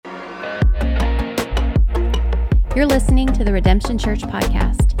You're listening to the Redemption Church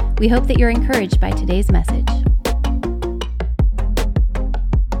podcast. We hope that you're encouraged by today's message.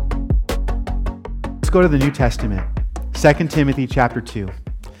 Let's go to the New Testament, 2 Timothy chapter 2.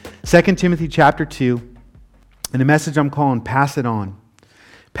 2 Timothy chapter 2, and the message I'm calling, Pass It On.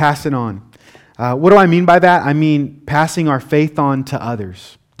 Pass it on. What do I mean by that? I mean passing our faith on to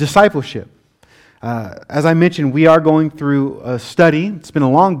others. Discipleship. As I mentioned, we are going through a study. It's been a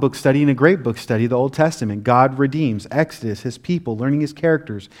long book study and a great book study, the Old Testament. God redeems, Exodus, His people, learning His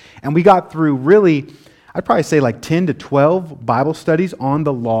characters. And we got through really, I'd probably say like 10 to 12 Bible studies on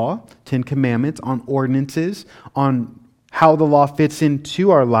the law, 10 commandments, on ordinances, on how the law fits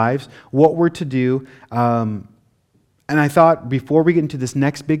into our lives, what we're to do. And I thought before we get into this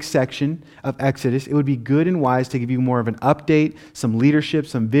next big section of Exodus, it would be good and wise to give you more of an update, some leadership,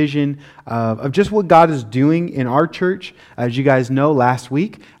 some vision of just what God is doing in our church. As you guys know, last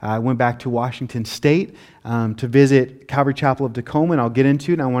week I went back to Washington State to visit Calvary Chapel of Tacoma, and I'll get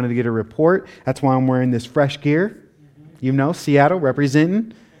into it. And I wanted to get a report. That's why I'm wearing this fresh gear. You know, Seattle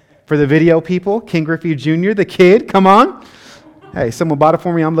representing for the video people. King Griffey Jr., the kid, come on. Hey, someone bought it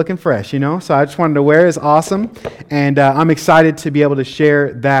for me. I'm looking fresh, you know? So I just wanted to wear it. It's awesome. And I'm excited to be able to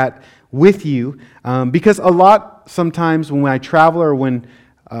share that with you because a lot sometimes when I travel or when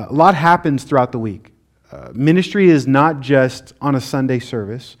a lot happens throughout the week. Ministry is not just on a Sunday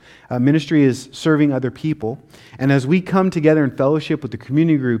service. Ministry is serving other people. And as we come together in fellowship with the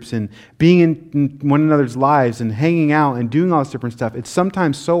community groups and being in one another's lives and hanging out and doing all this different stuff, it's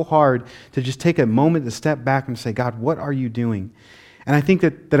sometimes so hard to just take a moment to step back and say, God, what are you doing? And I think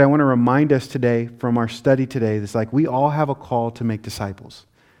that I want to remind us today from our study today, that's like we all have a call to make disciples.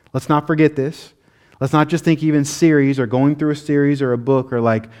 Let's not forget this. Let's not just think even series or going through a series or a book or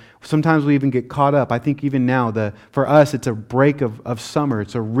like sometimes we even get caught up. I think even now, for us, it's a break of summer.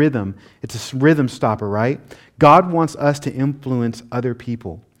 It's a rhythm. It's a rhythm stopper, right? God wants us to influence other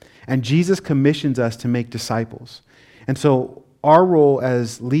people. And Jesus commissions us to make disciples. And so our role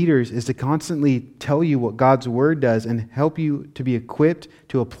as leaders is to constantly tell you what God's Word does and help you to be equipped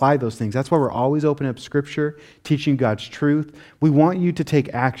to apply those things. That's why we're always opening up Scripture, teaching God's truth. We want you to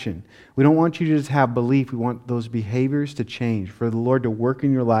take action. We don't want you to just have belief. We want those behaviors to change, for the Lord to work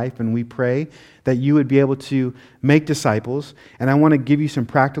in your life, and we pray that you would be able to make disciples. And I want to give you some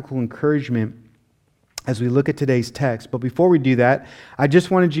practical encouragement as we look at today's text. But before we do that, I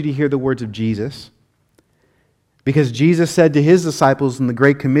just wanted you to hear the words of Jesus. Because Jesus said to His disciples in the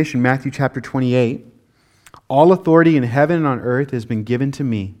Great Commission, Matthew chapter 28, all authority in heaven and on earth has been given to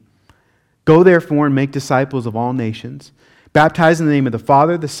me. Go therefore and make disciples of all nations, baptize in the name of the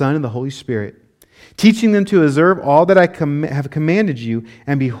Father, the Son, and the Holy Spirit, teaching them to observe all that I have commanded you,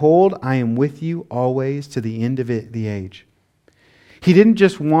 and behold, I am with you always to the end of the age. He didn't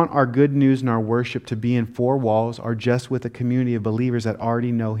just want our good news and our worship to be in four walls or just with a community of believers that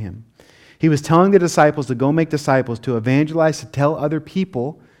already know Him. He was telling the disciples to go make disciples, to evangelize, to tell other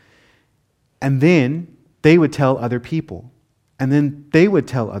people, and then they would tell other people, and then they would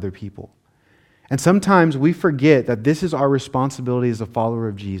tell other people. And sometimes we forget that this is our responsibility as a follower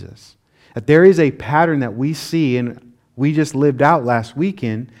of Jesus, that there is a pattern that we see, and we just lived out last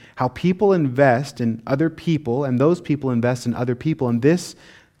weekend, how people invest in other people, and those people invest in other people, and this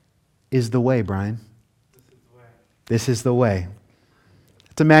is the way, Brian. This is the way.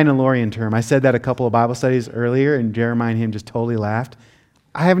 It's a Mandalorian term. I said that a couple of Bible studies earlier, and Jeremiah and him just totally laughed.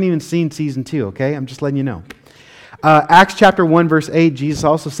 I haven't even seen season 2, okay? I'm just letting you know. Acts chapter 1, verse 8, Jesus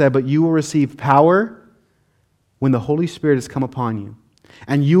also said, but you will receive power when the Holy Spirit has come upon you.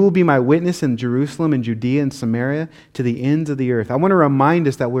 And you will be my witness in Jerusalem and Judea and Samaria to the ends of the earth. I want to remind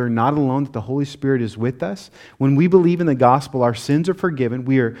us that we're not alone, that the Holy Spirit is with us. When we believe in the gospel, our sins are forgiven.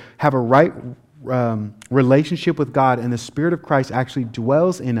 We have a right relationship with God, and the Spirit of Christ actually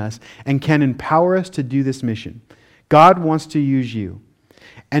dwells in us and can empower us to do this mission. God wants to use you.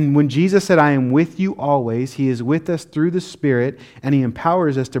 And when Jesus said, I am with you always, He is with us through the Spirit, and He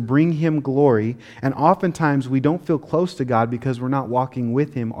empowers us to bring Him glory. And oftentimes we don't feel close to God because we're not walking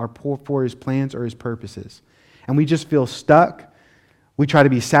with Him or for His plans or His purposes. And we just feel stuck. We try to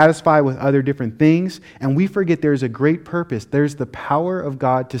be satisfied with other different things, and we forget there's a great purpose. There's the power of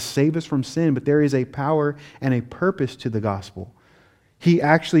God to save us from sin, but there is a power and a purpose to the gospel. He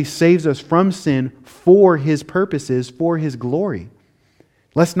actually saves us from sin for His purposes, for His glory.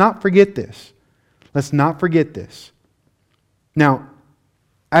 Let's not forget this. Let's not forget this. Now,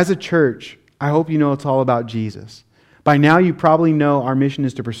 as a church, I hope you know it's all about Jesus. By now, you probably know our mission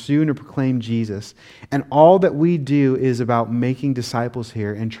is to pursue and to proclaim Jesus. And all that we do is about making disciples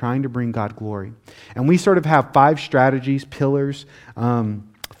here and trying to bring God glory. And we sort of have 5 strategies, pillars,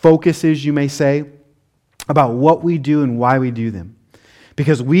 focuses, you may say, about what we do and why we do them.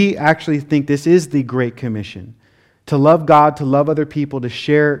 Because we actually think this is the Great Commission. To love God, to love other people, to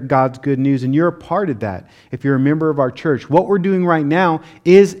share God's good news. And you're a part of that if you're a member of our church. What we're doing right now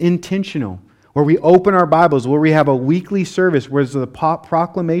is intentional. Where we open our Bibles, where we have a weekly service where it's the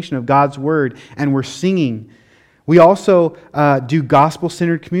proclamation of God's Word and we're singing. We also do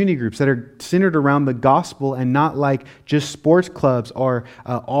gospel-centered community groups that are centered around the gospel and not like just sports clubs or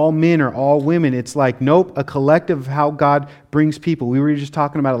all men or all women. It's like, nope, a collective of how God brings people. We were just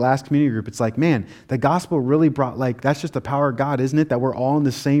talking about it last community group. It's like, man, the gospel really brought, like, that's just the power of God, isn't it? That we're all in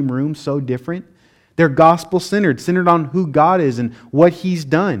the same room, so different. They're gospel-centered, centered on who God is and what He's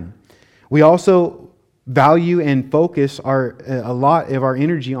done. We also value and focus a lot of our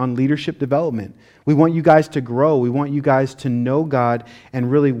energy on leadership development. We want you guys to grow. We want you guys to know God and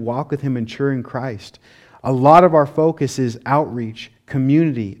really walk with Him, mature in Christ. A lot of our focus is outreach,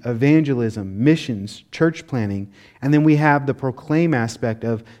 community, evangelism, missions, church planning. And then we have the proclaim aspect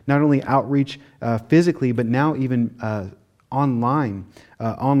of not only outreach physically, but now even online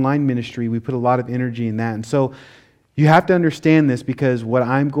ministry. We put a lot of energy in that. And so you have to understand this, because what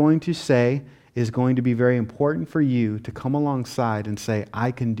I'm going to say is going to be very important for you to come alongside and say,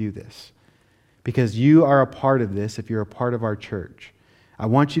 I can do this. Because you are a part of this if you're a part of our church. I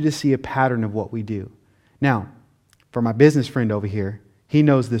want you to see a pattern of what we do. Now, for my business friend over here, he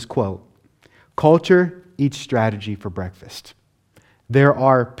knows this quote: culture eats strategy for breakfast. There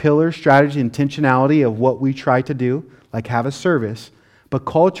are pillars, strategy, intentionality of what we try to do, like have a service, but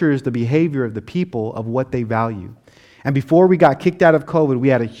culture is the behavior of the people of what they value. And before we got kicked out of COVID, we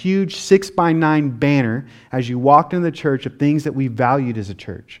had a huge 6x9 banner as you walked into the church of things that we valued as a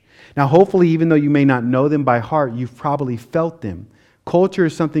church. Now, hopefully, even though you may not know them by heart, you've probably felt them. Culture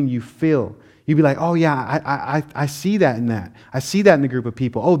is something you feel. You'd be like, oh yeah, I see that in that. I see that in a group of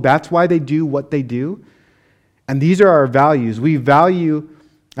people. Oh, that's why they do what they do. And these are our values. We value,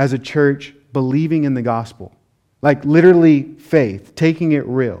 as a church, believing in the gospel. Like literally faith, taking it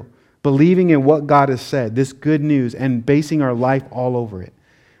real. Believing in what God has said, this good news, and basing our life all over it.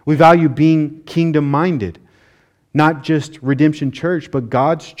 We value being kingdom-minded. Not just Redemption Church, but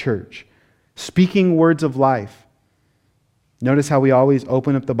God's church. Speaking words of life. Notice how we always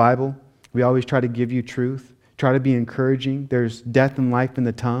open up the Bible. We always try to give you truth. Try to be encouraging. There's death and life in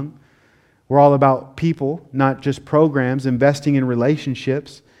the tongue. We're all about people, not just programs, investing in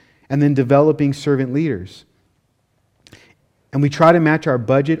relationships, and then developing servant leaders. And we try to match our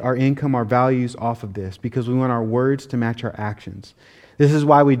budget, our income, our values off of this because we want our words to match our actions. This is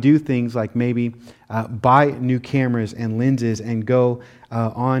why we do things like maybe buy new cameras and lenses and go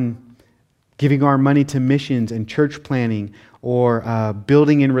on giving our money to missions and church planning, or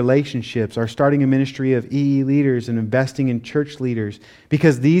building in relationships, or starting a ministry of EE leaders and investing in church leaders.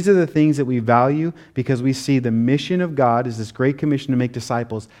 Because these are the things that we value, because we see the mission of God is this great commission to make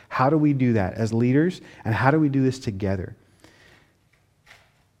disciples. How do we do that as leaders? And how do we do this together?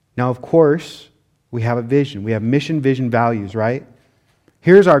 Now, of course, we have a vision. We have mission, vision, values, right?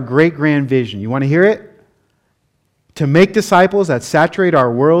 Here's our great grand vision. You want to hear it? To make disciples that saturate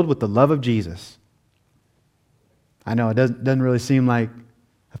our world with the love of Jesus. I know it doesn't really seem like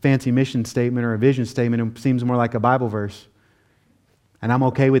a fancy mission statement or a vision statement. It seems more like a Bible verse. And I'm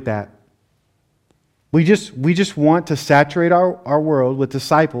okay with that. We just want to saturate our world with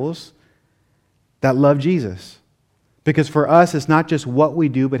disciples that love Jesus. Because for us, it's not just what we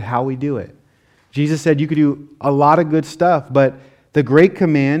do, but how we do it. Jesus said you could do a lot of good stuff, but the great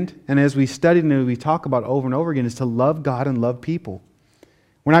command, and as we studied and we talk about over and over again, is to love God and love people.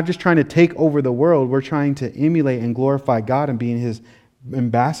 We're not just trying to take over the world. We're trying to emulate and glorify God and being His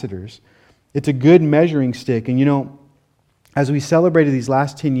ambassadors. It's a good measuring stick. And you know, as we celebrated these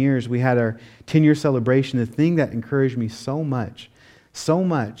last 10 years, we had our 10-year celebration. The thing that encouraged me so much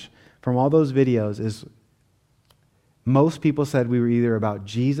from all those videos is most people said we were either about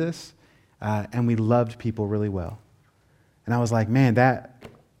Jesus and we loved people really well. And I was like, man,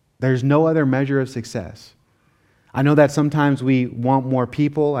 there's no other measure of success. I know that sometimes we want more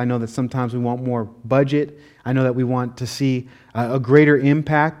people. I know that sometimes we want more budget. I know that we want to see a greater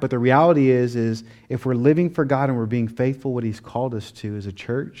impact. But the reality is if we're living for God and we're being faithful what He's called us to as a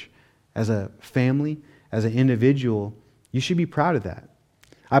church, as a family, as an individual, you should be proud of that.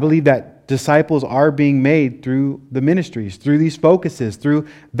 I believe that disciples are being made through the ministries, through these focuses, through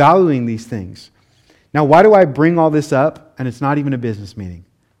valuing these things. Now, why do I bring all this up and it's not even a business meeting?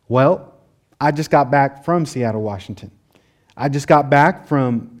 Well, I just got back from Seattle, Washington. I just got back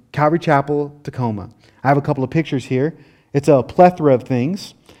from Calvary Chapel, Tacoma. I have a couple of pictures here. It's a plethora of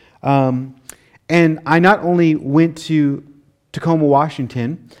things. And I not only went to Tacoma,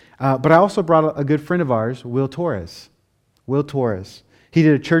 Washington. But I also brought a good friend of ours, Will Torres. Will Torres. He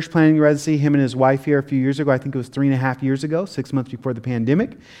did a church planting residency, him and his wife here a few years ago. I think it was 3.5 years ago, 6 months before the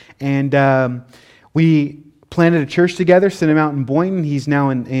pandemic. And we planted a church together, sent him out in Boynton. He's now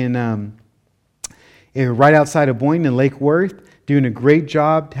in right outside of Boynton in Lake Worth, doing a great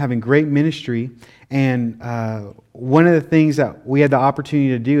job, having great ministry. And one of the things that we had the opportunity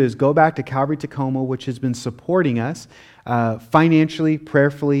to do is go back to Calvary Tacoma, which has been supporting us financially,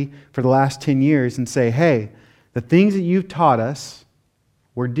 prayerfully for the last 10 years, and say, hey, the things that you've taught us,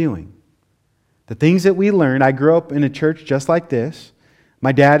 we're doing. The things that we learned, I grew up in a church just like this.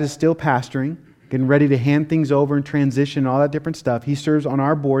 My dad is still pastoring, getting ready to hand things over and transition and all that different stuff. He serves on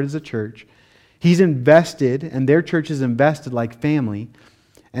our board as a church. He's invested, and their church is invested like family.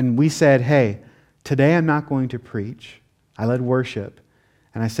 And we said, hey, today I'm not going to preach. I led worship.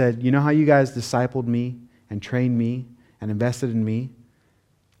 And I said, you know how you guys discipled me and trained me and invested in me?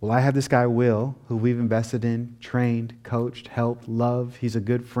 Well, I have this guy, Will, who we've invested in, trained, coached, helped, loved. He's a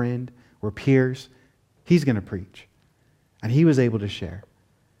good friend. We're peers. He's going to preach. And he was able to share.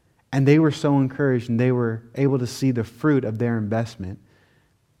 And they were so encouraged, and they were able to see the fruit of their investment,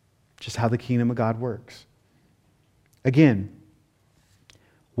 just how the kingdom of God works. Again,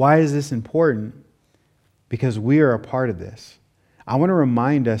 why is this important? Because we are a part of this. I want to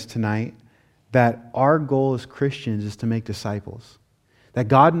remind us tonight that our goal as Christians is to make disciples. That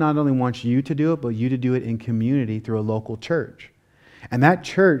God not only wants you to do it, but you to do it in community through a local church. And that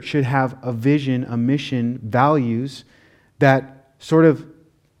church should have a vision, a mission, values that sort of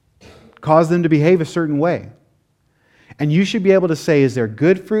cause them to behave a certain way. And you should be able to say, is there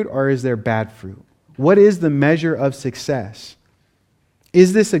good fruit or is there bad fruit? What is the measure of success?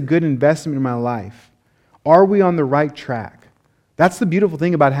 Is this a good investment in my life? Are we on the right track? That's the beautiful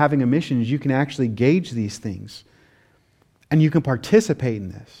thing about having a mission, is you can actually gauge these things. And you can participate in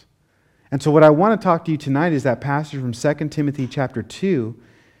this. And so what I want to talk to you tonight is that passage from 2 Timothy chapter 2,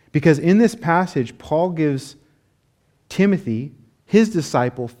 because in this passage, Paul gives Timothy, his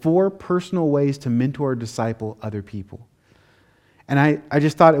disciple, 4 personal ways to mentor or disciple other people. And I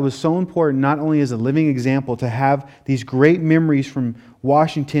just thought it was so important, not only as a living example, to have these great memories from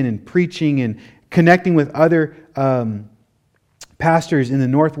Washington and preaching and connecting with other pastors in the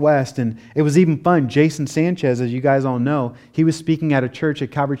Northwest. And it was even fun. Jason Sanchez, as you guys all know, he was speaking at a church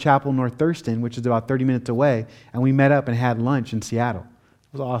at Calvary Chapel, North Thurston, which is about 30 minutes away. And we met up and had lunch in Seattle.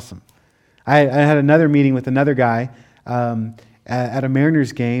 It was awesome. I had another meeting with another guy at a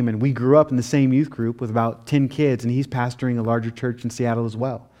Mariners game, and we grew up in the same youth group with about 10 kids, and he's pastoring a larger church in Seattle as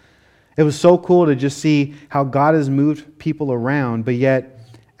well. It was so cool to just see how God has moved people around, but yet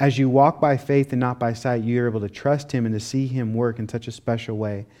as you walk by faith and not by sight, you're able to trust Him and to see Him work in such a special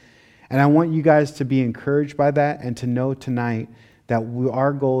way. And I want you guys to be encouraged by that and to know tonight that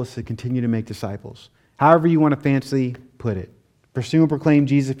our goal is to continue to make disciples. However you want to fancy put it. Pursue and proclaim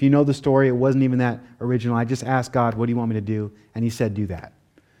Jesus. If you know the story, it wasn't even that original. I just asked God, what do you want me to do? And He said, do that.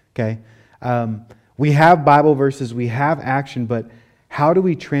 Okay? We have Bible verses, we have action, but how do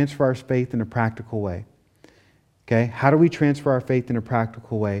we transfer our faith in a practical way? Okay? How do we transfer our faith in a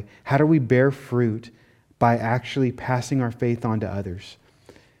practical way? How do we bear fruit by actually passing our faith on to others?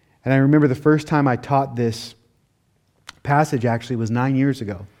 And I remember the first time I taught this passage actually was 9 years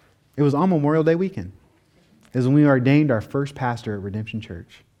ago. It was on Memorial Day weekend. It was when we ordained our first pastor at Redemption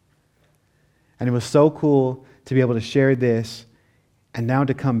Church. And it was so cool to be able to share this and now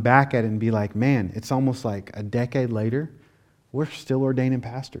to come back at it and be like, man, it's almost like a decade later, we're still ordaining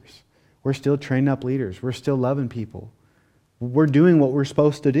pastors. We're still training up leaders. We're still loving people. We're doing what we're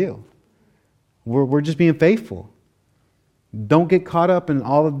supposed to do. We're just being faithful. Don't get caught up in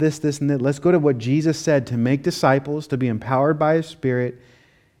all of this, and that. Let's go to what Jesus said, to make disciples, to be empowered by His Spirit.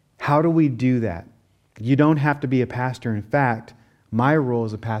 How do we do that? You don't have to be a pastor. In fact, my role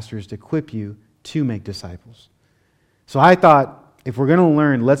as a pastor is to equip you to make disciples. So I thought, if we're going to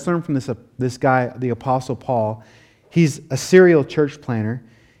learn, let's learn from this guy, the Apostle Paul. He's a serial church planner.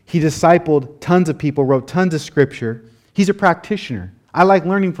 He discipled tons of people, wrote tons of scripture. He's a practitioner. I like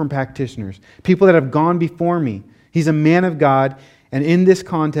learning from practitioners, people that have gone before me. He's a man of God. And in this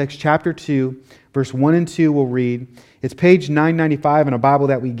context, chapter 2, verse 1 and 2, we'll read. It's page 995 in a Bible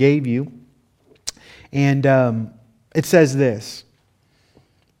that we gave you. And it says this: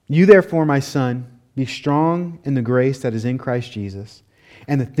 You therefore, my son, be strong in the grace that is in Christ Jesus,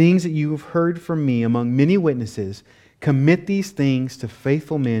 and the things that you have heard from me among many witnesses, commit these things to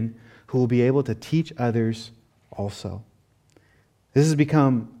faithful men who will be able to teach others also. This has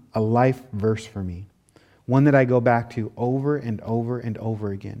become a life verse for me, one that I go back to over and over and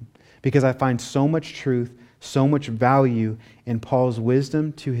over again, because I find so much truth, so much value in Paul's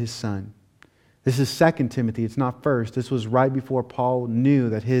wisdom to his son. This is 2 Timothy. It's not 1st. This was right before Paul knew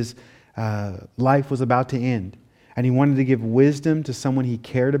that his life was about to end. And he wanted to give wisdom to someone he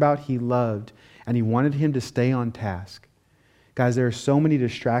cared about, he loved, and he wanted him to stay on task. Guys, there are so many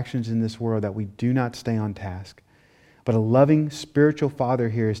distractions in this world that we do not stay on task. But a loving spiritual father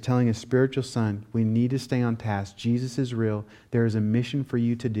here is telling a spiritual son, we need to stay on task. Jesus is real. There is a mission for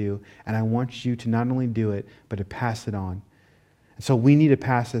you to do, and I want you to not only do it, but to pass it on. And so we need to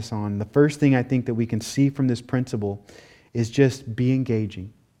pass this on. The first thing I think that we can see from this principle is just be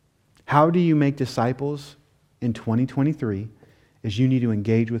engaging. How do you make disciples in 2023? Is you need to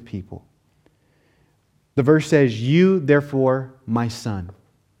engage with people. The verse says, you, therefore, my son.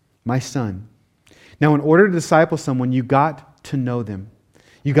 My son. Now, in order to disciple someone, you got to know them.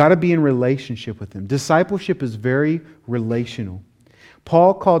 You got to be in relationship with them. Discipleship is very relational.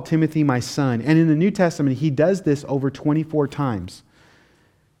 Paul called Timothy my son, and in the New Testament, he does this over 24 times.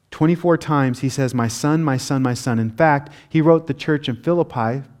 24 times he says, my son, my son, my son. In fact, he wrote the church in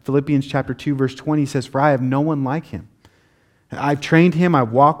Philippi, Philippians chapter 2, verse 20, he says, for I have no one like him. I've trained him,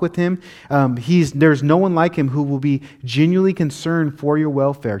 I've walked with him. There's no one like him who will be genuinely concerned for your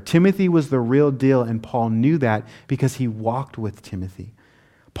welfare. Timothy was the real deal, and Paul knew that because he walked with Timothy.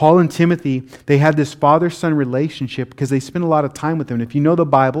 Paul and Timothy, they had this father-son relationship because they spent a lot of time with him. And if you know the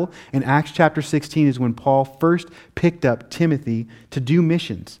Bible, in Acts chapter 16 is when Paul first picked up Timothy to do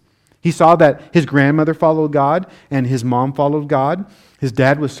missions. He saw that his grandmother followed God and his mom followed God. His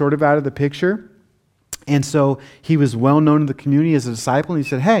dad was sort of out of the picture. And so he was well known in the community as a disciple. And he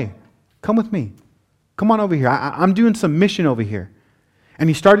said, hey, come with me. Come on over here. I'm doing some mission over here. And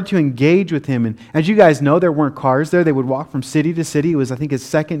he started to engage with him. And as you guys know, there weren't cars there. They would walk from city to city. It was, I think, his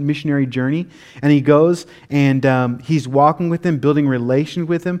second missionary journey. And he goes and he's walking with them, building relations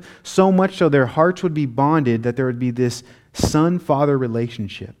with them, so much so their hearts would be bonded that there would be this son-father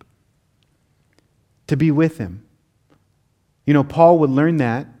relationship to be with him. You know, Paul would learn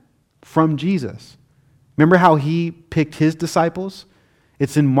that from Jesus. Remember how he picked his disciples?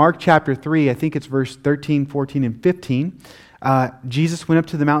 It's in Mark chapter 3, I think it's verse 13, 14, and 15. Jesus went up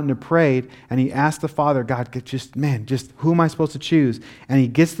to the mountain to pray, and he asked the Father, God, just who am I supposed to choose? And he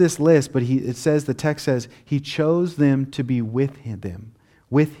gets this list, but the text says, he chose them to be with him.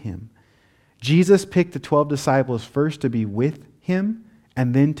 Jesus picked the 12 disciples first to be with him,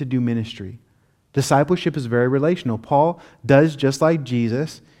 and then to do ministry. Discipleship is very relational. Paul does just like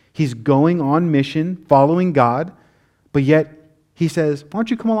Jesus. He's going on mission, following God, but yet he says, why don't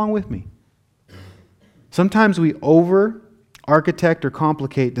you come along with me? Sometimes we over-architect or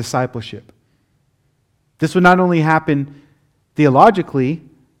complicate discipleship. This would not only happen theologically,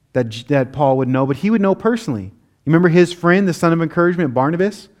 that Paul would know, but he would know personally. You remember his friend, the son of encouragement,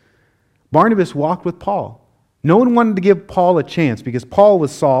 Barnabas? Barnabas walked with Paul. No one wanted to give Paul a chance because Paul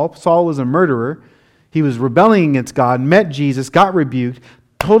was Saul. Saul was a murderer. He was rebelling against God, met Jesus, got rebuked,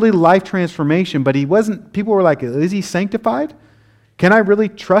 totally life transformation, but he wasn't, people were like, is he sanctified? Can I really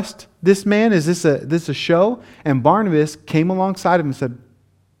trust this man? Is this a show? And Barnabas came alongside him and said,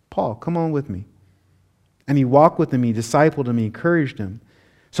 Paul, come on with me. And he walked with him, he discipled him, he encouraged him.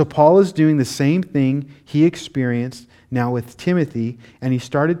 So Paul is doing the same thing he experienced now with Timothy, and he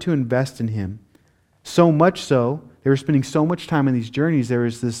started to invest in him. So much so, they were spending so much time on these journeys, there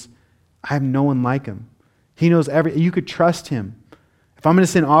was this, I have no one like him. He knows everything. You could trust him. If I'm going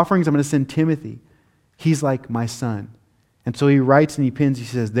to send offerings, I'm going to send Timothy. He's like my son. And so he writes and he pins, he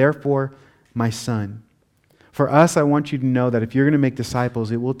says, therefore, my son. For us, I want you to know that if you're going to make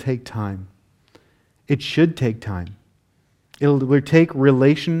disciples, it will take time. It should take time. It will take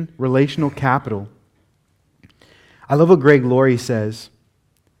relational capital. I love what Greg Laurie says.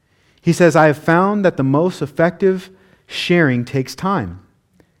 He says, I have found that the most effective sharing takes time.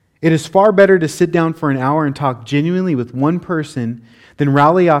 It is far better to sit down for an hour and talk genuinely with one person than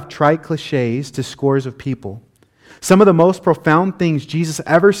rally off trite cliches to scores of people. Some of the most profound things Jesus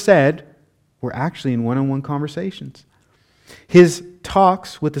ever said were actually in one-on-one conversations. His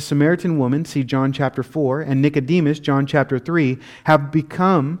talks with the Samaritan woman, see John chapter 4, and Nicodemus, John chapter 3, have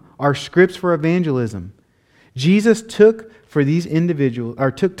become our scripts for evangelism. Jesus took time for these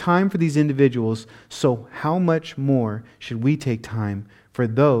individuals, so how much more should we take time for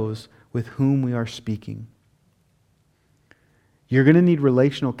those with whom we are speaking? You're going to need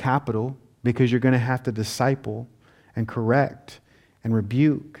relational capital because you're going to have to disciple and correct and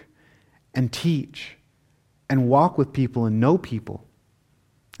rebuke and teach and walk with people and know people.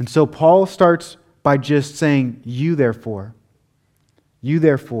 And so Paul starts by just saying, you therefore,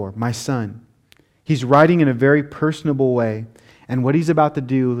 my son. He's writing in a very personable way. And what he's about to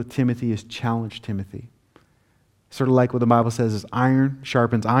do with Timothy is challenge Timothy. Sort of like what the Bible says is iron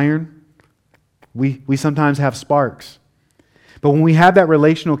sharpens iron. We sometimes have sparks. But when we have that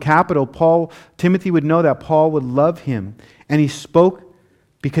relational capital, Timothy would know that Paul would love him. And he spoke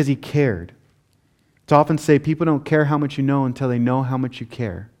because he cared. It's often say people don't care how much you know until they know how much you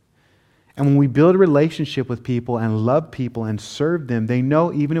care. And when we build a relationship with people and love people and serve them, they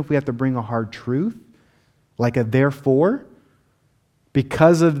know even if we have to bring a hard truth, like a therefore,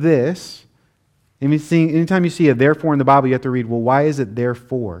 because of this, anytime you see a therefore in the Bible, you have to read, well, why is it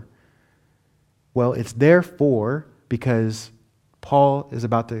therefore? Well, it's therefore because Paul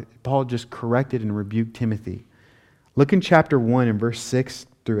just corrected and rebuked Timothy. Look in chapter 1 and verse 6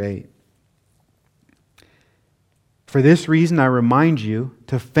 through 8. For this reason I remind you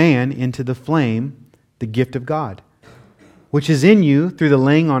to fan into the flame the gift of God, which is in you through the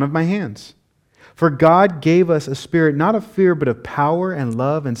laying on of my hands. For God gave us a spirit not of fear, but of power and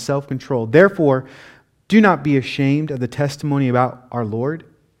love and self-control. Therefore, do not be ashamed of the testimony about our Lord,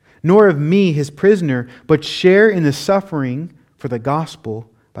 nor of me, his prisoner, but share in the suffering for the gospel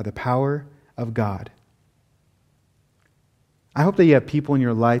by the power of God. I hope that you have people in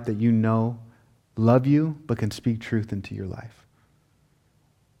your life that you know love you, but can speak truth into your life.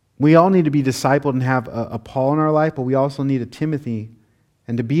 We all need to be discipled and have a Paul in our life, but we also need a Timothy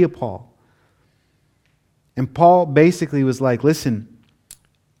and to be a Paul. And Paul basically was like, listen,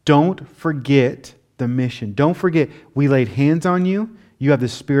 don't forget the mission. Don't forget, we laid hands on you. You have the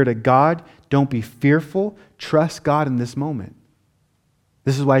Spirit of God. Don't be fearful. Trust God in this moment.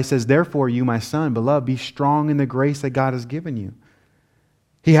 This is why he says, therefore, you, my son, beloved, be strong in the grace that God has given you.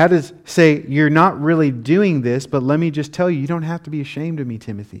 He had to say, you're not really doing this, but let me just tell you, you don't have to be ashamed of me,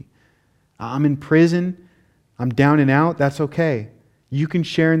 Timothy. I'm in prison. I'm down and out. That's okay. You can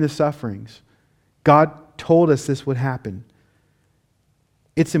share in the sufferings. God told us this would happen.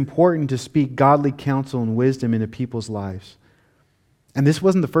 It's important to speak godly counsel and wisdom into people's lives. And this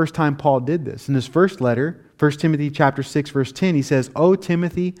wasn't the first time Paul did this. In his first letter, 1 Timothy chapter 6, verse 10, he says, O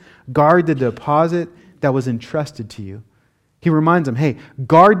Timothy, guard the deposit that was entrusted to you. He reminds them, hey,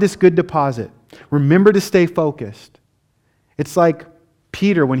 guard this good deposit. Remember to stay focused. It's like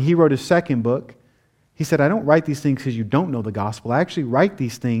Peter, when he wrote his second book, he said, I don't write these things because you don't know the gospel. I actually write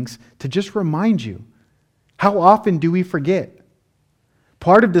these things to just remind you. How often do we forget?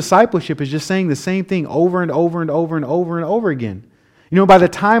 Part of discipleship is just saying the same thing over and over and over and over and over again. You know, by the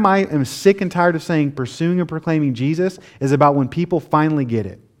time I am sick and tired of saying pursuing and proclaiming Jesus is about when people finally get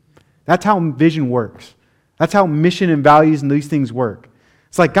it. That's how vision works. That's how mission and values and these things work.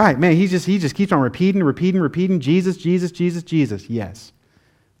 It's like, God, man, he just keeps on repeating, Jesus, Jesus, Jesus, Jesus. Yes.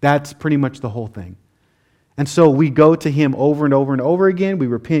 That's pretty much the whole thing. And so we go to him over and over and over again. We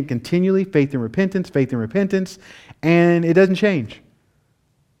repent continually, faith and repentance, and it doesn't change.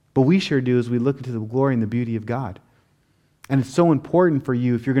 But we sure do as we look into the glory and the beauty of God. And it's so important for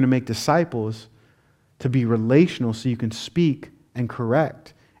you, if you're going to make disciples, to be relational so you can speak and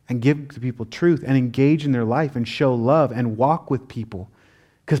correct and give to people truth and engage in their life and show love and walk with people.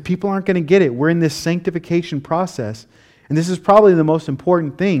 Because people aren't going to get it. We're in this sanctification process. And this is probably the most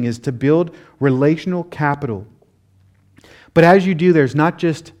important thing, is to build relational capital. But as you do, there's not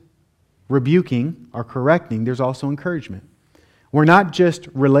just rebuking or correcting, there's also encouragement. We're not just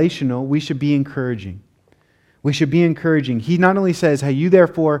relational, we should be encouraging. We should be encouraging. He not only says, hey, you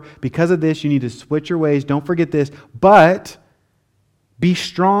therefore, because of this, you need to switch your ways, don't forget this, but be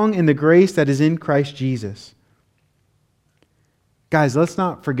strong in the grace that is in Christ Jesus. Guys, let's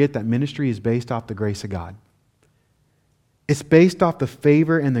not forget that ministry is based off the grace of God. It's based off the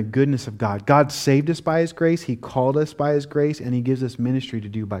favor and the goodness of God. God saved us by His grace, He called us by His grace, and He gives us ministry to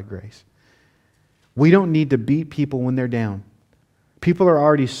do by grace. We don't need to beat people when they're down. People are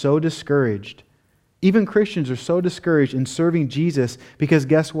already so discouraged. Even Christians are so discouraged in serving Jesus because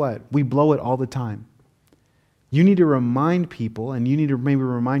guess what? We blow it all the time. You need to remind people, and you need to maybe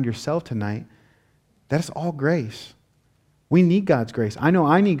remind yourself tonight, that it's all grace. We need God's grace. I know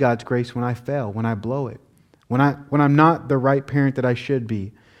I need God's grace when I fail, when I blow it, when I'm not the right parent that I should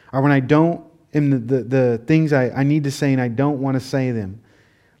be, or when I don't, in the things I need to say and I don't want to say them.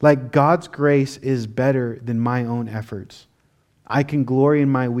 Like, God's grace is better than my own efforts. I can glory in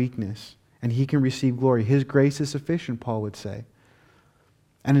my weakness, and He can receive glory. His grace is sufficient, Paul would say.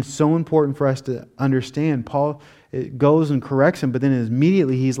 And it's so important for us to understand. Paul goes and corrects him, but then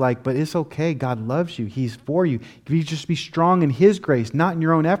immediately he's like, but it's okay. God loves you. He's for you. You just be strong in His grace, not in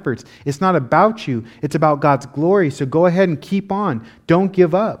your own efforts. It's not about you. It's about God's glory. So go ahead and keep on. Don't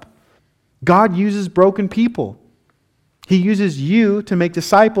give up. God uses broken people. He uses you to make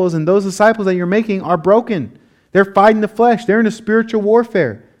disciples, and those disciples that you're making are broken. They're fighting the flesh. They're in a spiritual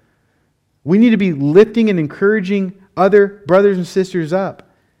warfare. We need to be lifting and encouraging other brothers and sisters up.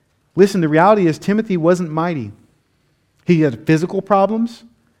 Listen, the reality is Timothy wasn't mighty. He had physical problems.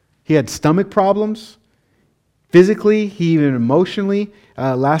 He had stomach problems. Physically, he even emotionally.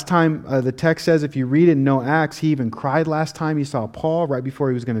 Last time the text says, if you read it in No Acts, he even cried last time he saw Paul right before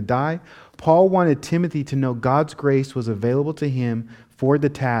he was going to die. Paul wanted Timothy to know God's grace was available to him for the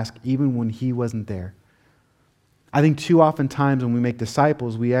task even when he wasn't there. I think too often times when we make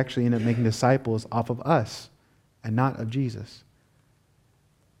disciples, we actually end up making disciples off of us and not of Jesus.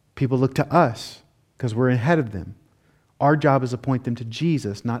 People look to us because we're ahead of them. Our job is to point them to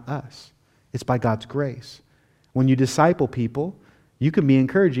Jesus, not us. It's by God's grace. When you disciple people, you can be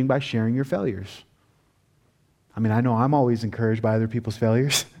encouraging by sharing your failures. I mean, I know I'm always encouraged by other people's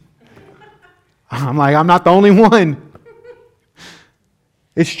failures. I'm not the only one.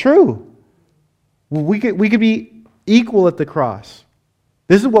 It's true. We could be equal at the cross.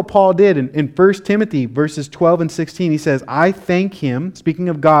 This is what Paul did in 1 Timothy verses 12 and 16. He says, I thank him, speaking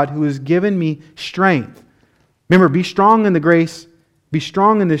of God, who has given me strength. Remember, be strong in the grace. Be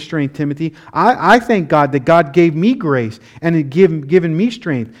strong in this strength, Timothy. I thank God that God gave me grace and had given me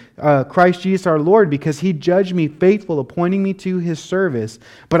strength, Christ Jesus our Lord, because He judged me faithful, appointing me to His service.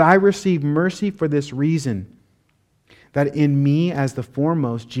 But I received mercy for this reason, that in me as the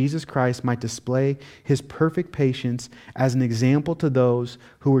foremost, Jesus Christ might display His perfect patience as an example to those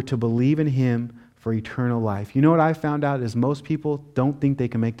who were to believe in Him for eternal life. You know what I found out is most people don't think they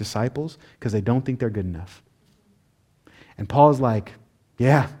can make disciples because they don't think they're good enough. And Paul's like,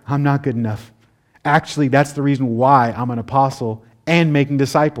 yeah, I'm not good enough. Actually, that's the reason why I'm an apostle and making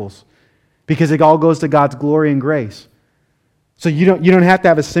disciples. Because it all goes to God's glory and grace. So you don't have to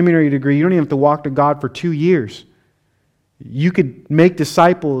have a seminary degree. You don't even have to walk to God for 2 years. You could make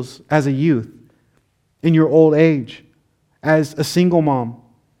disciples as a youth, in your old age, as a single mom,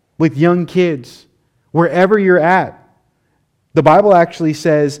 with young kids, wherever you're at. The Bible actually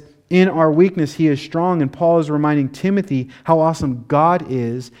says, in our weakness, He is strong. And Paul is reminding Timothy how awesome God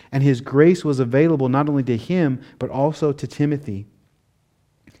is, and His grace was available not only to him, but also to Timothy.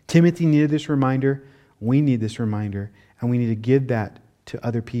 Timothy needed this reminder. We need this reminder. And we need to give that to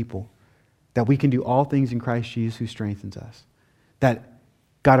other people. That we can do all things in Christ Jesus who strengthens us. That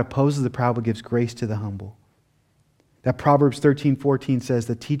God opposes the proud but gives grace to the humble. That Proverbs 13:14 says,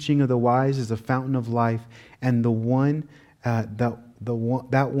 the teaching of the wise is a fountain of life, and that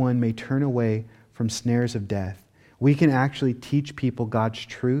one may turn away from snares of death. We can actually teach people God's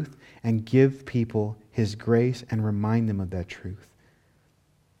truth and give people His grace and remind them of that truth.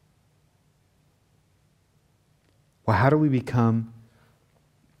 Well, how do we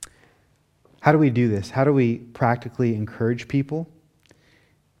do this? How do we practically encourage people?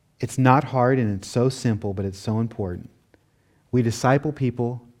 It's not hard and it's so simple, but it's so important. We disciple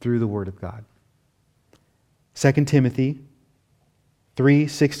people through the Word of God. 2 Timothy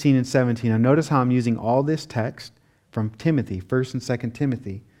 3:16 and 17. Now notice how I'm using all this text from Timothy, 1 and 2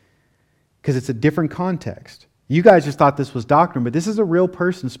 Timothy, because it's a different context. You guys just thought this was doctrine, but this is a real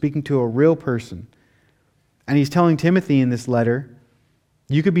person speaking to a real person. And he's telling Timothy in this letter,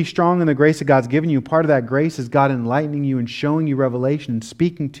 you could be strong in the grace that God's given you. Part of that grace is God enlightening you and showing you revelation and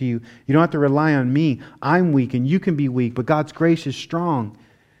speaking to you. You don't have to rely on me. I'm weak and you can be weak, but God's grace is strong.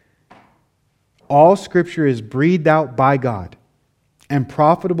 All Scripture is breathed out by God and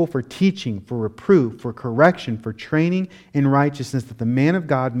profitable for teaching, for reproof, for correction, for training in righteousness, that the man of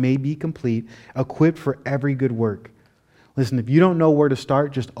God may be complete, equipped for every good work. Listen, if you don't know where to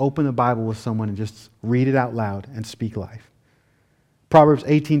start, just open the Bible with someone and just read it out loud and speak life. Proverbs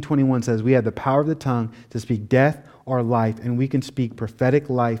 18:21 says, we have the power of the tongue to speak death or life, and we can speak prophetic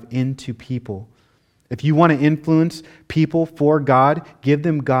life into people. If you want to influence people for God, give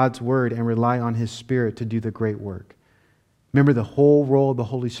them God's word and rely on His Spirit to do the great work. Remember, the whole role of the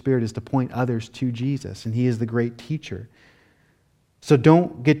Holy Spirit is to point others to Jesus, and He is the great teacher. So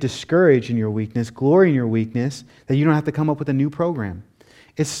don't get discouraged in your weakness, glory in your weakness, that you don't have to come up with a new program.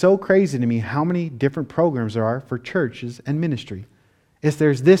 It's so crazy to me how many different programs there are for churches and ministry.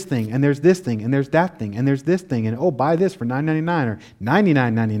 There's this thing, and there's this thing, and there's that thing, and there's this thing, and oh, buy this for $9.99 or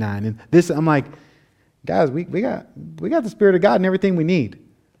 $99.99. And this, I'm like, guys, we got the Spirit of God and everything we need.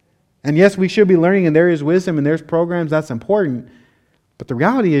 And yes, we should be learning, and there is wisdom, and there's programs, that's important. But the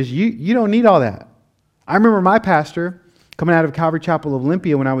reality is you don't need all that. I remember my pastor coming out of Calvary Chapel of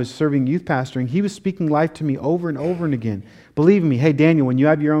Olympia when I was serving youth pastoring. He was speaking life to me over and over and again. Believe in me. Hey, Daniel, when you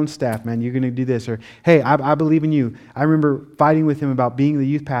have your own staff, man, you're going to do this. Or, hey, I believe in you. I remember fighting with him about being the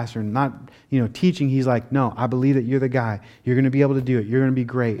youth pastor and not, teaching. He's like, no, I believe that you're the guy. You're going to be able to do it. You're going to be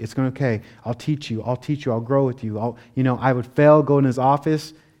great. It's going to okay. I'll teach you. I'll grow with you. I would fail, go in his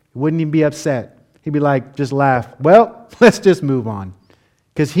office. He wouldn't even be upset. He'd be like, just laugh. Well, let's just move on.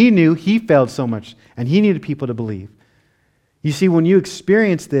 Because he knew he failed so much and he needed people to believe. You see, when you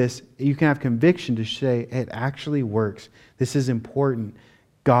experience this, you can have conviction to say, it actually works. This is important.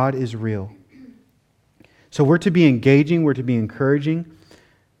 God is real. So we're to be engaging, we're to be encouraging.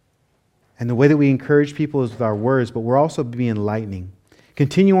 And the way that we encourage people is with our words, but we're also to be enlightening.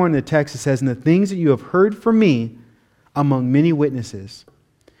 Continue on in the text, it says, and the things that you have heard from me among many witnesses.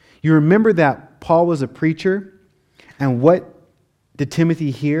 You remember that Paul was a preacher, and what did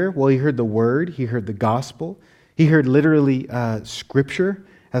Timothy hear? Well, he heard the word, he heard the gospel, he heard literally scripture,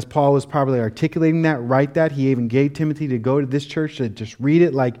 as Paul was probably articulating that, write that. He even gave Timothy to go to this church to just read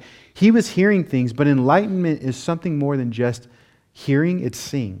it. Like, he was hearing things, but enlightenment is something more than just hearing, it's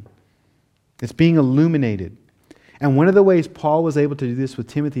seeing. It's being illuminated. And one of the ways Paul was able to do this with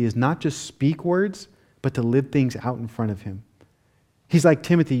Timothy is not just speak words, but to live things out in front of him. He's like,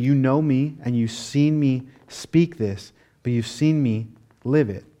 Timothy, you know me and you've seen me speak this, but you've seen me live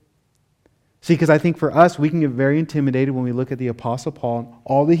it. See, because I think for us, we can get very intimidated when we look at the Apostle Paul and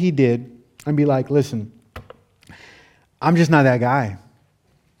all that he did and be like, listen, I'm just not that guy.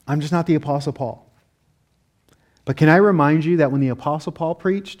 I'm just not the Apostle Paul. But can I remind you that when the Apostle Paul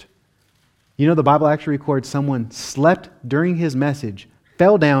preached, you know, the Bible actually records someone slept during his message,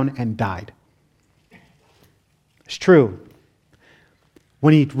 fell down, and died. It's true.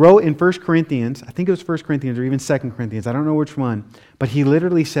 When he wrote in 1 Corinthians, I think it was 1 Corinthians or even 2 Corinthians, I don't know which one, but he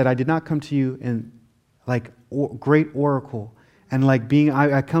literally said, I did not come to you in like great oracle and like being,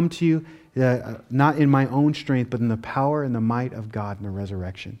 I come to you not in my own strength, but in the power and the might of God in the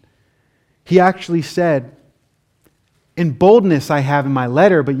resurrection. He actually said, in boldness I have in my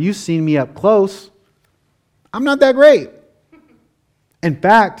letter, but you've seen me up close. I'm not that great. In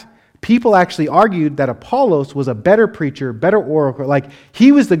fact, people actually argued that Apollos was a better preacher, better oracle. Like,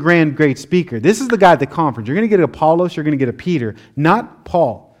 he was the great speaker. This is the guy at the conference. You're going to get Apollos, you're going to get a Peter, not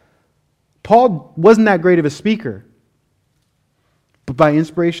Paul. Paul wasn't that great of a speaker. But by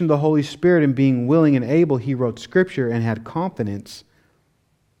inspiration of the Holy Spirit and being willing and able, he wrote Scripture and had confidence.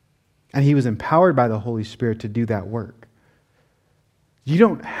 And he was empowered by the Holy Spirit to do that work. You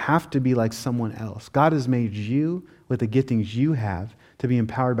don't have to be like someone else. God has made you with the giftings you have to be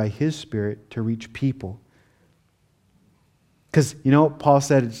empowered by His Spirit to reach people. Because, you know, Paul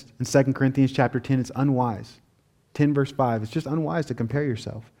said in 2 Corinthians chapter 10, it's unwise. 10 verse 5, it's just unwise to compare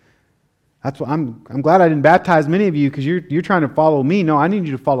yourself. That's what I'm glad I didn't baptize many of you because you're trying to follow me. No, I need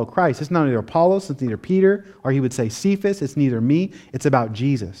you to follow Christ. It's not either Apollos, it's neither Peter, or he would say Cephas, it's neither me, it's about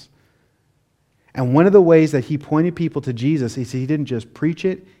Jesus. And one of the ways that he pointed people to Jesus, he said he didn't just preach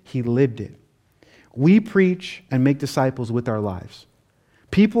it, he lived it. We preach and make disciples with our lives.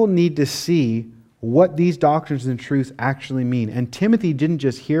 People need to see what these doctrines and truths actually mean. And Timothy didn't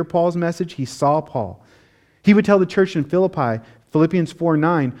just hear Paul's message, he saw Paul. He would tell the church in Philippi, Philippians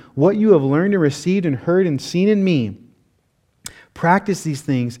 4:9, what you have learned and received and heard and seen in me, practice these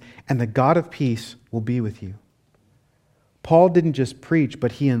things, and the God of peace will be with you. Paul didn't just preach,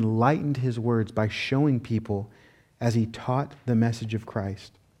 but he enlightened his words by showing people as he taught the message of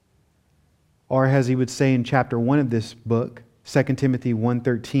Christ. Or as he would say in chapter 1 of this book, 2 Timothy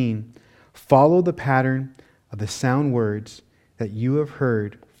 1:13, follow the pattern of the sound words that you have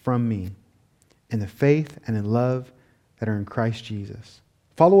heard from me in the faith and in love that are in Christ Jesus.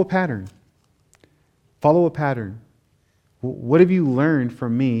 Follow a pattern. Follow a pattern. What have you learned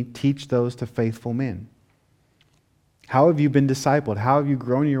from me? Teach those to faithful men. How have you been discipled? How have you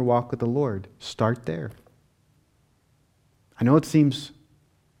grown in your walk with the Lord? Start there. I know it seems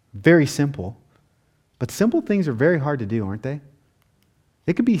very simple, but simple things are very hard to do, aren't they?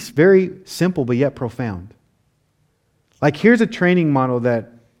 It could be very simple, but yet profound. Like, here's a training model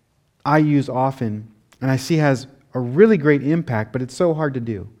that I use often, and I see has a really great impact, but it's so hard to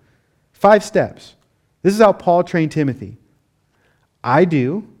do. 5 steps. This is how Paul trained Timothy. I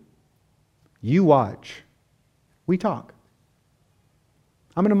do, you watch, we talk.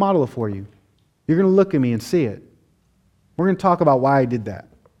 I'm going to model it for you. You're going to look at me and see it. We're going to talk about why I did that.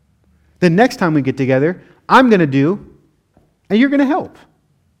 Then next time we get together, I'm going to do, and you're going to help.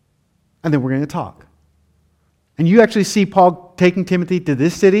 And then we're going to talk. And you actually see Paul taking Timothy to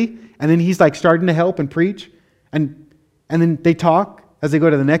this city, and then he's like starting to help and preach, and then they talk as they go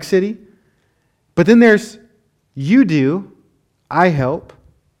to the next city. But then there's you do, I help,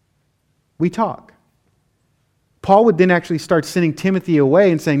 we talk. Paul would then actually start sending Timothy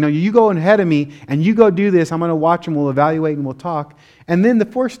away and saying, no, you go ahead of me and you go do this. I'm going to watch and we'll evaluate and we'll talk. And then the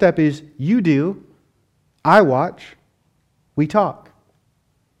 4th step is you do, I watch, we talk.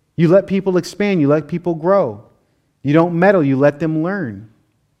 You let people expand. You let people grow. You don't meddle. You let them learn.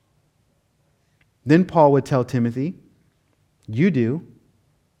 Then Paul would tell Timothy, you do,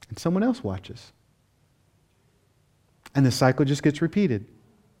 and someone else watches. And the cycle just gets repeated.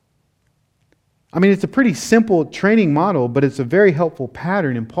 I mean, it's a pretty simple training model, but it's a very helpful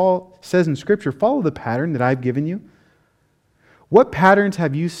pattern. And Paul says in Scripture, follow the pattern that I've given you. What patterns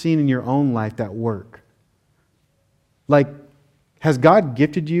have you seen in your own life that work? Like, has God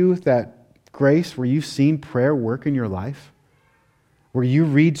gifted you with that grace where you've seen prayer work in your life? Where you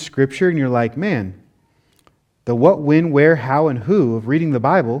read Scripture and you're like, man, the what, when, where, how, and who of reading the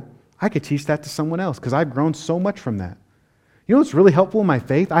Bible, I could teach that to someone else because I've grown so much from that. You know what's really helpful in my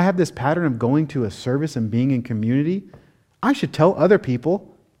faith? I have this pattern of going to a service and being in community. I should tell other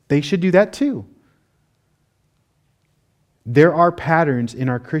people they should do that too. There are patterns in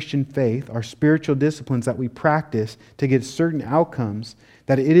our Christian faith, our spiritual disciplines that we practice to get certain outcomes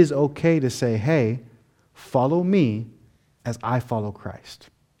that it is okay to say, hey, follow me as I follow Christ.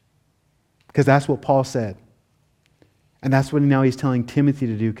 Because that's what Paul said. And that's what now he's telling Timothy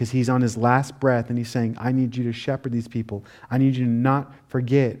to do because he's on his last breath and he's saying, I need you to shepherd these people. I need you to not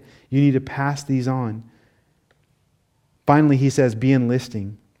forget. You need to pass these on. Finally, he says, be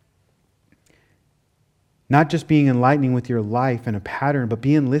enlisting. Not just being enlightening with your life and a pattern, but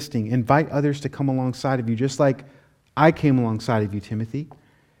be enlisting. Invite others to come alongside of you, just like I came alongside of you, Timothy.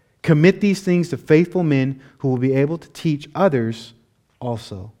 Commit these things to faithful men who will be able to teach others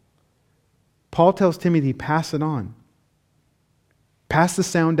also. Paul tells Timothy, pass it on. Pass the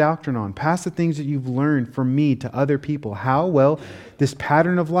sound doctrine on. Pass the things that you've learned from me to other people. How? Well, this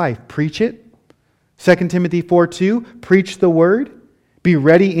pattern of life. Preach it. 2 Timothy 4:2, preach the word. Be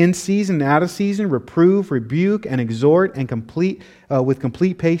ready in season and out of season. Reprove, rebuke, and exhort and with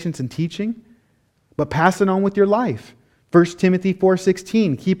complete patience and teaching. But pass it on with your life. 1 Timothy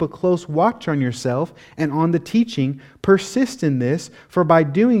 4:16, keep a close watch on yourself and on the teaching. Persist in this, for by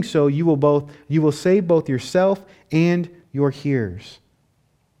doing so you will save both yourself and your hearers.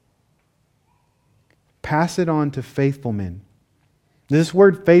 Pass it on to faithful men. This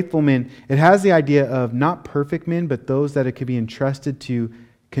word faithful men, it has the idea of not perfect men, but those that it could be entrusted to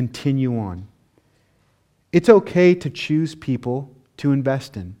continue on. It's okay to choose people to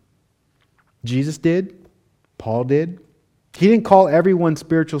invest in. Jesus did. Paul did. He didn't call everyone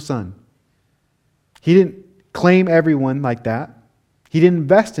spiritual son. He didn't claim everyone like that. He didn't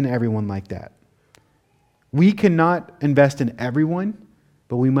invest in everyone like that. We cannot invest in everyone,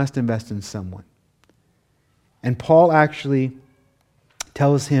 but we must invest in someone. And Paul actually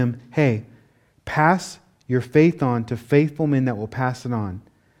tells him, hey, pass your faith on to faithful men that will pass it on.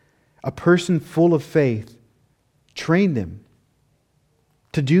 A person full of faith, train them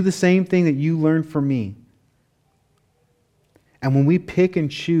to do the same thing that you learned from me. And when we pick and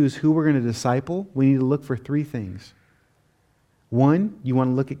choose who we're going to disciple, we need to look for three things. One, you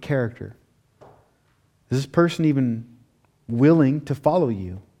want to look at character. Is this person even willing to follow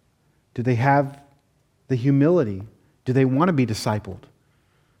you? Do they have the humility? Do they want to be discipled?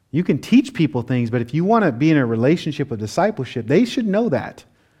 You can teach people things, but if you want to be in a relationship of discipleship, they should know that.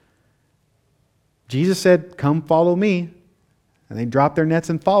 Jesus said, come follow me. And they dropped their nets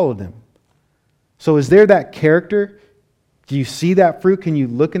and followed him. So is there that character? Do you see that fruit? Can you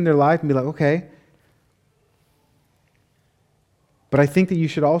look in their life and be like, okay. But I think that you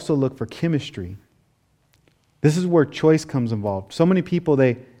should also look for chemistry. This is where choice comes involved. So many people,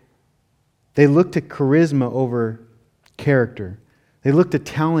 they look to charisma over character. They look to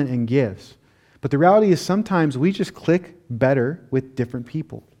talent and gifts. But the reality is sometimes we just click better with different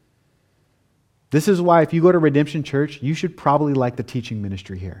people. This is why if you go to Redemption Church, you should probably like the teaching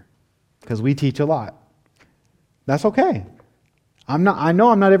ministry here. Because we teach a lot. That's okay. I know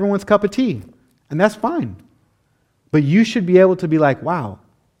I'm not everyone's cup of tea. And that's fine. But you should be able to be like, wow,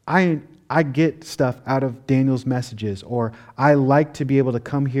 I get stuff out of Daniel's messages, or I like to be able to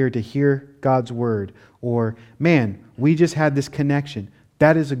come here to hear God's word, or man, we just had this connection.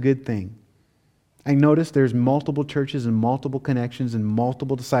 That is a good thing. I notice there's multiple churches and multiple connections and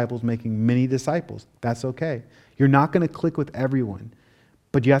multiple disciples making many disciples. That's okay. You're not going to click with everyone,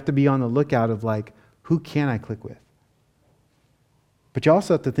 but you have to be on the lookout of like, who can I click with? But you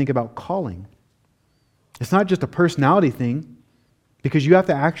also have to think about calling. It's not just a personality thing, because you have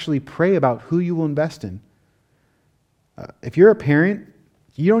to actually pray about who you will invest in. If you're a parent,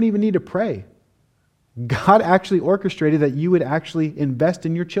 you don't even need to pray. God actually orchestrated that you would actually invest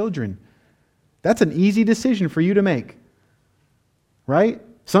in your children. That's an easy decision for you to make. Right?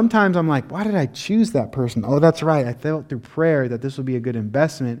 Sometimes I'm like, why did I choose that person? Oh, that's right. I felt through prayer that this would be a good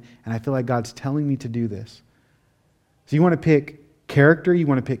investment, and I feel like God's telling me to do this. So you want to pick character, you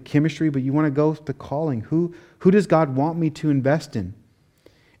want to pick chemistry, but you want to go to calling. Who does God want me to invest in?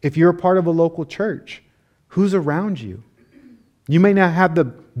 If you're a part of a local church, who's around you? You may not have the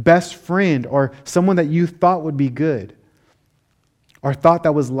best friend or someone that you thought would be good or thought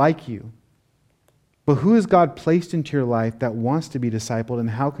that was like you. But who has God placed into your life that wants to be discipled, and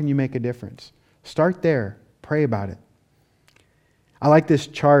how can you make a difference? Start there. Pray about it. I like this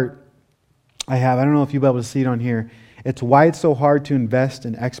chart I have. I don't know if you'll be able to see it on here. It's why it's so hard to invest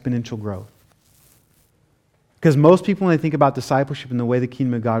in exponential growth. Because most people, when they think about discipleship and the way the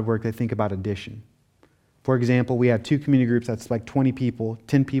kingdom of God works, they think about addition. For example, we have 2 community groups that's like 20 people,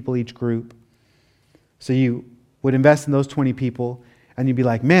 10 people each group. So you would invest in those 20 people, and you'd be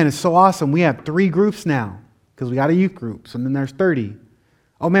like, man, it's so awesome. We have 3 groups now because we got a youth group. So then there's 30.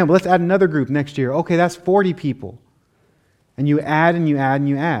 Oh man, well, let's add another group next year. Okay, that's 40 people. And you add and you add and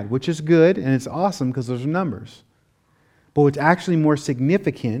you add, which is good and it's awesome because those are numbers. But what's actually more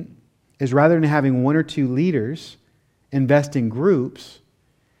significant is rather than having 1 or 2 leaders invest in groups,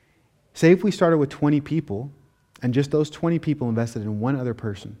 say if we started with 20 people and just those 20 people invested in one other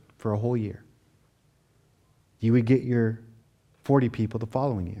person for a whole year, you would get your 40 people the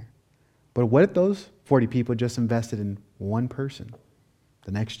following year. But what if those 40 people just invested in one person?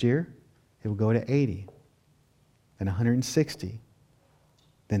 The next year, it would go to 80, then 160,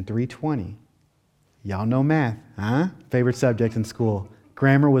 then 320. Y'all know math, huh? Favorite subject in school.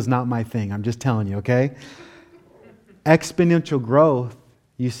 Grammar was not my thing. I'm just telling you, okay? Exponential growth,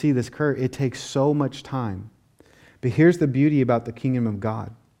 you see this curve, it takes so much time. But here's the beauty about the kingdom of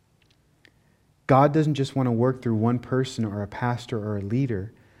God. God doesn't just want to work through one person or a pastor or a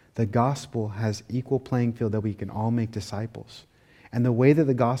leader. The gospel has equal playing field that we can all make disciples. And the way that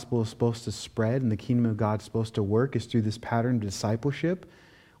the gospel is supposed to spread and the kingdom of God is supposed to work is through this pattern of discipleship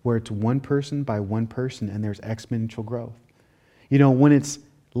where it's one person by one person and there's exponential growth. You know, when it's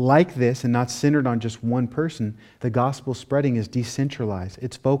like this and not centered on just one person, the gospel spreading is decentralized.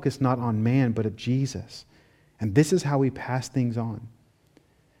 It's focused not on man, but at Jesus. And this is how we pass things on.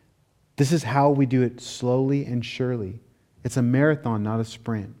 This is how we do it slowly and surely. It's a marathon, not a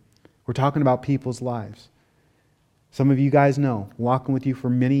sprint. We're talking about people's lives. Some of you guys know, walking with you for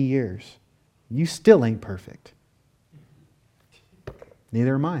many years, you still ain't perfect.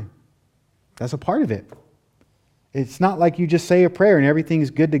 Neither am I. That's a part of it. It's not like you just say a prayer and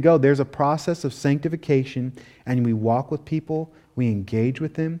everything's good to go. There's a process of sanctification, and we walk with people, we engage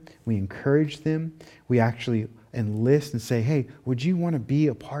with them, we encourage them, we actually enlist and say, hey, would you want to be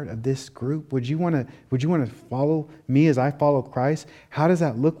a part of this group? Would you want to follow me as I follow Christ? How does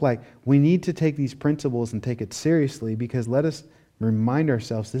that look like? We need to take these principles and take it seriously, because let us remind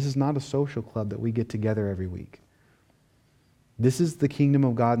ourselves this is not a social club that we get together every week. This is the kingdom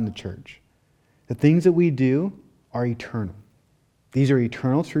of God in the church. The things that we do are eternal. These are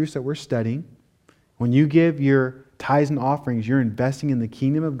eternal truths that we're studying. When you give your tithes and offerings, you're investing in the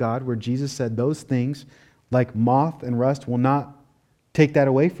kingdom of God, where Jesus said those things like moth and rust will not take that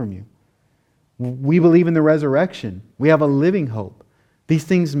away from you. We believe in the resurrection. We have a living hope. These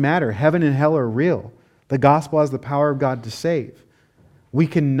things matter. Heaven and hell are real. The gospel has the power of God to save. We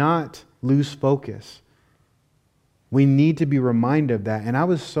cannot lose focus. We need to be reminded of that. And I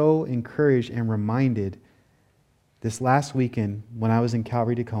was so encouraged and reminded this last weekend when I was in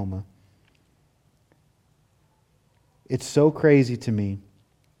Calvary, Tacoma. It's so crazy to me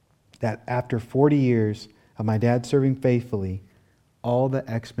that after 40 years of my dad serving faithfully, all the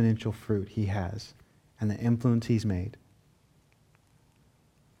exponential fruit he has and the influence he's made.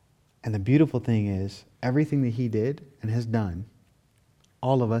 And the beautiful thing is, everything that he did and has done,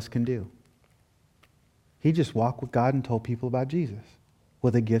 all of us can do. He just walked with God and told people about Jesus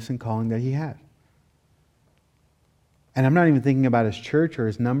with the gifts and calling that he had. And I'm not even thinking about his church or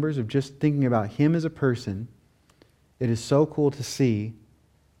his numbers, of just thinking about him as a person. It is so cool to see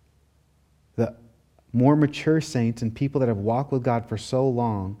the more mature saints and people that have walked with God for so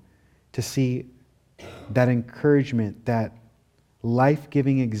long, to see that encouragement, that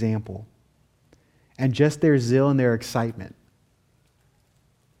life-giving example, and just their zeal and their excitement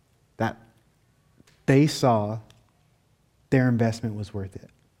that they saw their investment was worth it.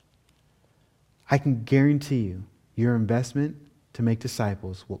 I can guarantee you, your investment to make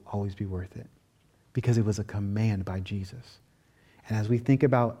disciples will always be worth it, because it was a command by Jesus. And as we think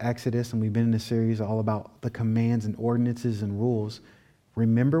about Exodus, and we've been in a series all about the commands and ordinances and rules,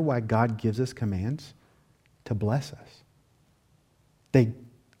 remember why God gives us commands? To bless us. They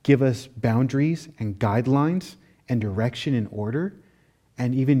give us boundaries and guidelines and direction and order.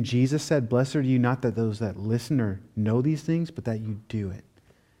 And even Jesus said, blessed are you, not that those that listen or know these things, but that you do it.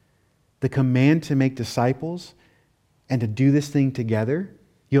 The command to make disciples and to do this thing together,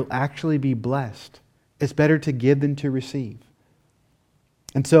 you'll actually be blessed. It's better to give than to receive.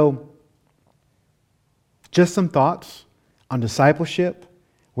 And so, just some thoughts on discipleship.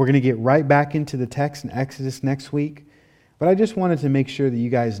 We're going to get right back into the text in Exodus next week. But I just wanted to make sure that you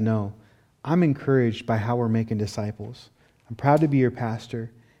guys know I'm encouraged by how we're making disciples. I'm proud to be your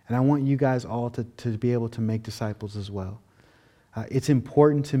pastor, and I want you guys all to be able to make disciples as well. It's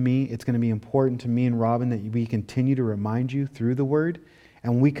important to me. It's going to be important to me and Robin that we continue to remind you through the Word.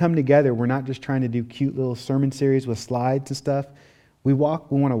 And when we come together, we're not just trying to do cute little sermon series with slides and stuff. We want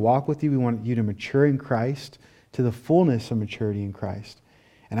to walk with you. We want you to mature in Christ to the fullness of maturity in Christ.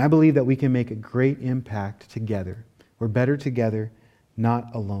 And I believe that we can make a great impact together. We're better together,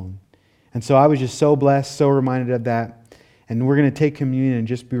 not alone. And so I was just so blessed, so reminded of that. And we're going to take communion and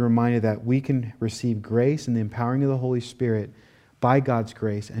just be reminded that we can receive grace and the empowering of the Holy Spirit by God's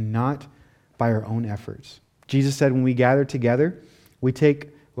grace and not by our own efforts. Jesus said when we gather together, we're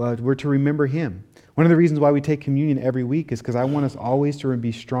to remember Him. One of the reasons why we take communion every week is because I want us always to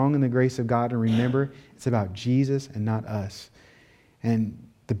be strong in the grace of God and remember it's about Jesus and not us. And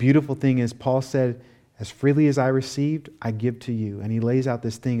the beautiful thing is Paul said, as freely as I received, I give to you. And he lays out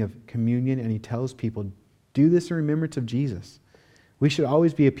this thing of communion and he tells people, do this in remembrance of Jesus. We should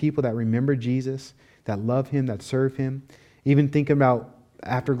always be a people that remember Jesus, that love Him, that serve Him. Even thinking about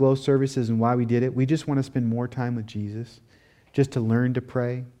afterglow services and why we did it, we just want to spend more time with Jesus, just to learn to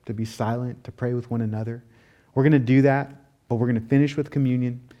pray, to be silent, to pray with one another. We're going to do that, but we're going to finish with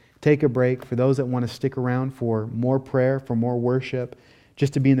communion, take a break. For those that want to stick around for more prayer, for more worship,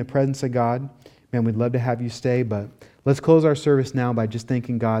 just to be in the presence of God, man, we'd love to have you stay. But let's close our service now by just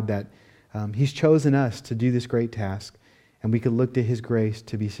thanking God that He's chosen us to do this great task, and we could look to His grace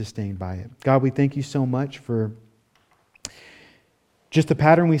to be sustained by it. God, we thank you so much for just the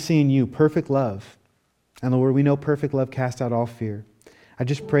pattern we see in you, perfect love. And Lord, we know perfect love casts out all fear. I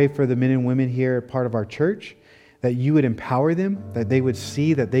just pray for the men and women here, part of our church, that you would empower them, that they would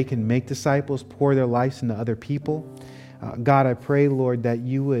see that they can make disciples, pour their lives into other people. God, I pray, Lord, that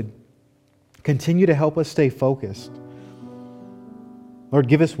you would continue to help us stay focused. Lord,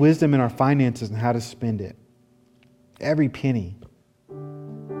 give us wisdom in our finances and how to spend it. Every penny.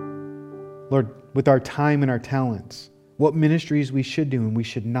 Lord, with our time and our talents, what ministries we should do and we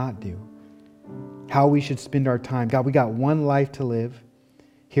should not do. How we should spend our time. God, we got one life to live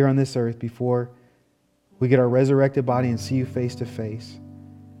here on this earth before we get our resurrected body and see you face to face.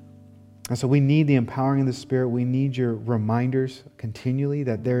 And so we need the empowering of the Spirit. We need your reminders continually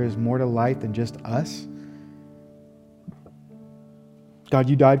that there is more to life than just us. God,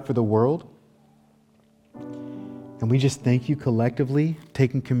 you died for the world. And we just thank you collectively,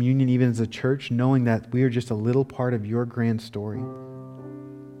 taking communion even as a church, knowing that we are just a little part of your grand story.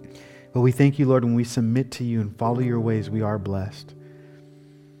 But we thank you, Lord, when we submit to you and follow your ways, we are blessed.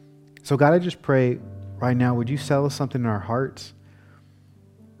 So God, I just pray right now, would you settle something in our hearts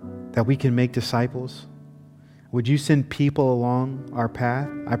that we can make disciples? Would you send people along our path?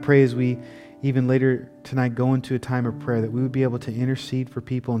 I pray as we even later tonight go into a time of prayer that we would be able to intercede for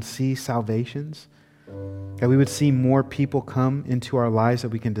people and see salvations. That we would see more people come into our lives that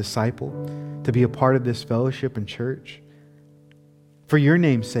we can disciple, to be a part of this fellowship and church. For your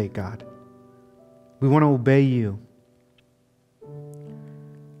name's sake, God, we want to obey you.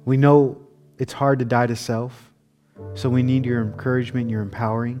 We know it's hard to die to self, so we need your encouragement, your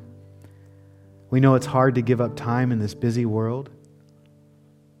empowering. We know it's hard to give up time in this busy world.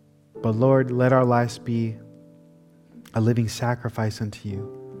 But Lord, let our lives be a living sacrifice unto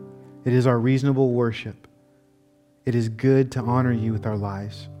you. It is our reasonable worship. It is good to honor you with our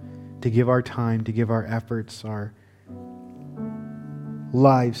lives, to give our time, to give our efforts, our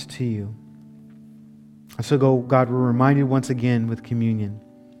lives to you. So God, we're reminded once again with communion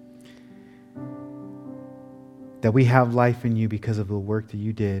that we have life in you because of the work that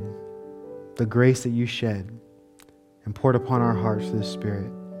you did, the grace that you shed and poured upon our hearts through the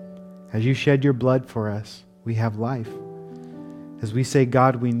Spirit. As you shed your blood for us, we have life. As we say,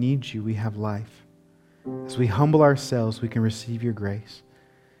 God, we need you, we have life. As we humble ourselves, we can receive your grace.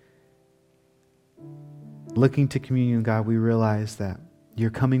 Looking to communion, God, we realize that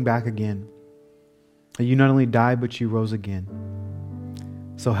you're coming back again. That you not only died, but you rose again.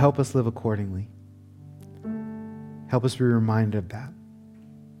 So help us live accordingly. Help us be reminded of that.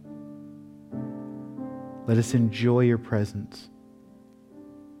 Let us enjoy your presence.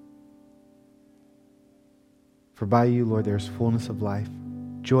 For by you, Lord, there is fullness of life,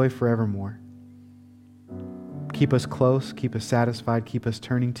 joy forevermore. Keep us close, keep us satisfied, keep us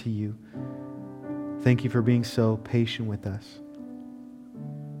turning to you. Thank you for being so patient with us.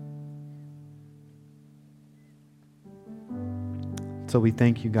 So we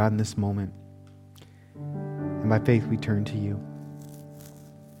thank you, God, in this moment. And by faith, we turn to you.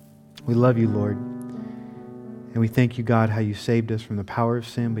 We love you, Lord. And we thank you, God, how you saved us from the power of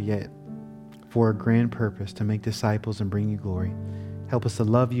sin, but yet for a grand purpose to make disciples and bring you glory. Help us to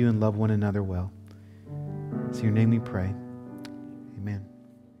love you and love one another well. It's in your name we pray. Amen.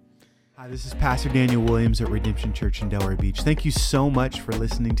 Hi, this is Pastor Daniel Williams at Redemption Church in Delray Beach. Thank you so much for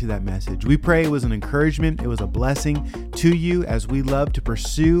listening to that message. We pray it was an encouragement, it was a blessing to you as we love to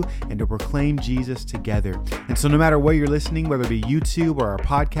pursue and to proclaim Jesus together. And so no matter where you're listening, whether it be YouTube or our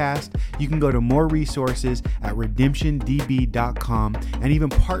podcast, you can go to more resources at redemptiondb.com and even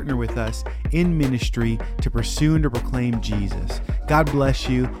partner with us in ministry to pursue and to proclaim Jesus. God bless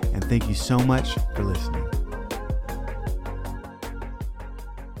you, and thank you so much for listening.